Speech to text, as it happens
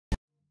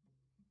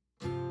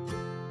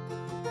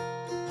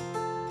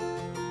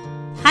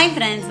Hi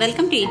friends,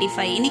 welcome to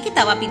 85. இன்னைக்கு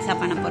தவா pizza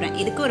பண்ண போறேன்.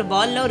 இதுக்கு ஒரு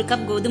பவுல்ல ஒரு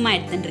கப் கோதுமை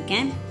எடுத்துட்டு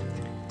இருக்கேன்.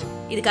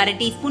 இதுக்கு 1/2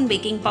 teaspoon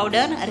baking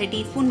powder, 1/2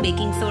 teaspoon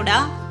baking soda,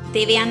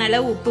 தேவையான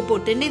அளவு உப்பு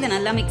போட்டு இத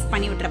நல்லா mix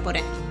பண்ணி விட்டுற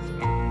போறேன்.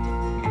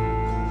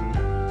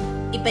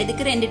 இப்போ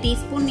இதுக்கு 2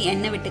 டீஸ்பூன்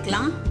எண்ணெய்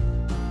விட்டுக்கலாம்.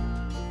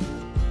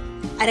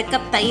 1/2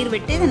 கப் தயிர்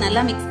விட்டு இத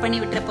நல்லா mix பண்ணி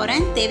விட்டுற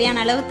போறேன்.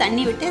 தேவையான அளவு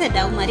தண்ணி விட்டு இத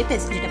டவ் மாதிரி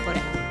பிசைஞ்சிட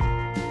போறேன்.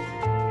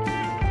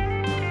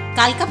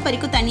 1/4 கப்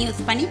வரைக்கும் தண்ணி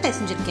யூஸ் பண்ணி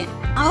பிசைஞ்சிருக்கேன்.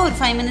 ஒரு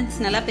 5 minutes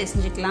நல்லா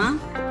பிசைஞ்சிக்கலாம்.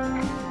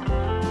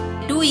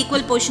 2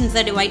 equal portions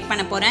டிவைட்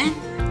பண்ண போறேன்.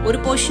 ஒரு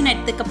போர்ஷன்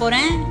எடுத்துக்க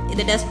போறேன்.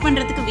 இத டஸ்ட்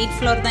பண்றதுக்கு வீட்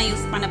ஃப்ளோர் தான்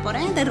யூஸ் பண்ண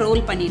போறேன். இத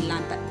ரோல்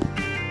பண்ணிடலாம் இப்ப.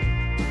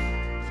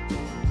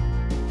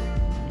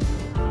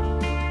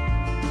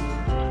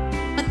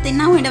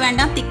 தின்னாவும் இட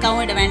வேண்டாம்,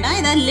 திக்காவும் இட வேண்டாம்.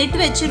 இத லிட்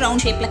வச்சு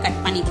ரவுண்ட் ஷேப்ல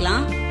கட்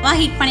பண்ணிக்கலாம்.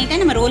 ஹீட்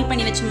பண்ணிட்டு நம்ம ரோல்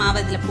பண்ணி வச்ச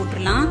மாவை இதுல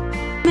போட்டுறலாம்.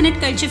 1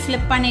 மினிட் கழிச்சு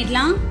ஃபிளிப்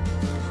பண்ணிடலாம்.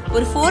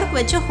 ஒரு ஃபோர்க்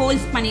வச்சு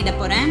ஹோல்ஸ் பண்ணிட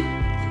போறேன்.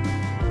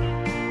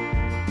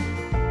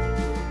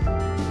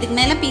 இதுக்கு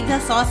மேல பீட்சா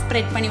சாஸ்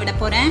ஸ்ப்ரெட் பண்ணி விட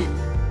போறேன்.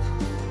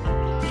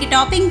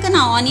 டாப்பிங்க்கு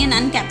நான் ஆனியன்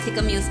அண்ட்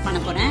கேப்சிகம் யூஸ் பண்ண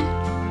போறேன்.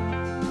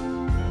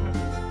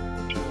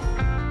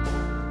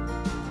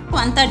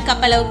 1/3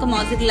 கப் அளவுக்கு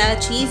மொசரல்லா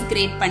சீஸ்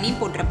கிரேட் பண்ணி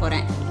போட்டுற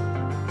போறேன்.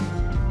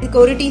 இதுக்கு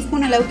 1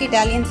 டீஸ்பூன் அளவுக்கு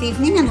இட்டாலியன்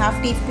சீசனிங் and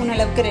 1/2 டீஸ்பூன்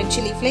அளவுக்கு ரெட்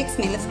சில்லி ஃப்ளேக்ஸ்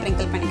மேல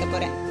ஸ்ப்ரிங்கிள் பண்ணிக்க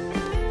போறேன்.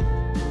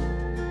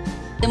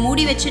 இத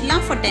மூடி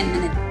வச்சிடலாம் for 10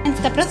 minutes.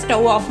 அதுக்கப்புறம்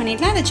ஸ்டவ் ஆஃப்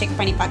பண்ணிடலாம். இத செக்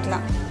பண்ணி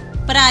பார்க்கலாம்.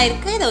 சூப்பரா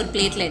இருக்கு. இத ஒரு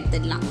பிளேட்ல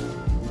எடுத்துடலாம்.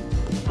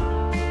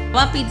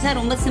 தவா பீட்சா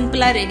ரொம்ப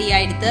சிம்பிளா ரெடி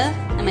ஆயிடுது.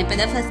 நம்ம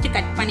இப்பதான் ஃபர்ஸ்ட்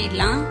கட்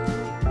பண்ணிடலாம்.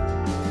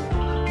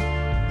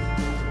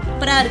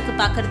 சூப்பரா இருக்கு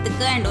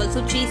பார்க்கிறதுக்கு and also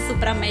cheese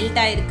சூப்பரா மெல்ட்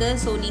ஆயிருக்கு.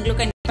 சோ நீங்களும்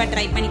கண்டிப்பா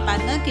ட்ரை பண்ணி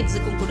பாருங்க.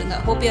 கிட்ஸுக்கும்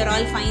கொடுங்க. Hope you are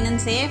all fine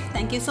and safe.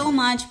 Thank you so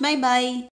much. Bye bye.